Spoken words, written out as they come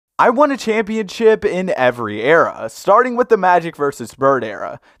I won a championship in every era, starting with the Magic versus Bird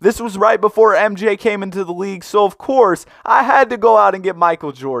era. This was right before MJ came into the league, so of course, I had to go out and get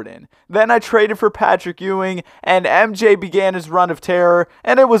Michael Jordan. Then I traded for Patrick Ewing, and MJ began his run of terror,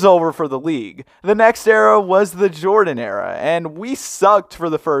 and it was over for the league. The next era was the Jordan era, and we sucked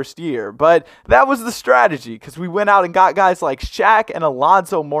for the first year, but that was the strategy, because we went out and got guys like Shaq and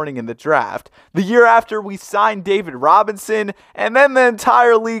Alonzo Mourning in the draft. The year after, we signed David Robinson, and then the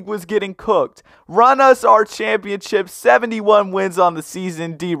entire league was getting cooked. Run us our championship, 71 wins on the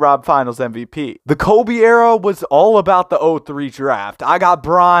season, D-Rob Finals MVP. The Kobe era was all about the 03 draft. I got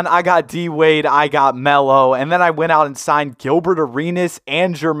Bron, I got D-Wade, I got Melo, and then I went out and signed Gilbert Arenas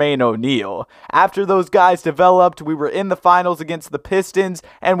and Jermaine O'Neal. After those guys developed, we were in the finals against the Pistons,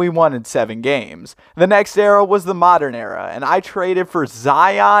 and we won in 7 games. The next era was the modern era, and I traded for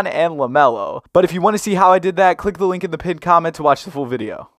Zion and LaMelo. But if you want to see how I did that, click the link in the pinned comment to watch the full video.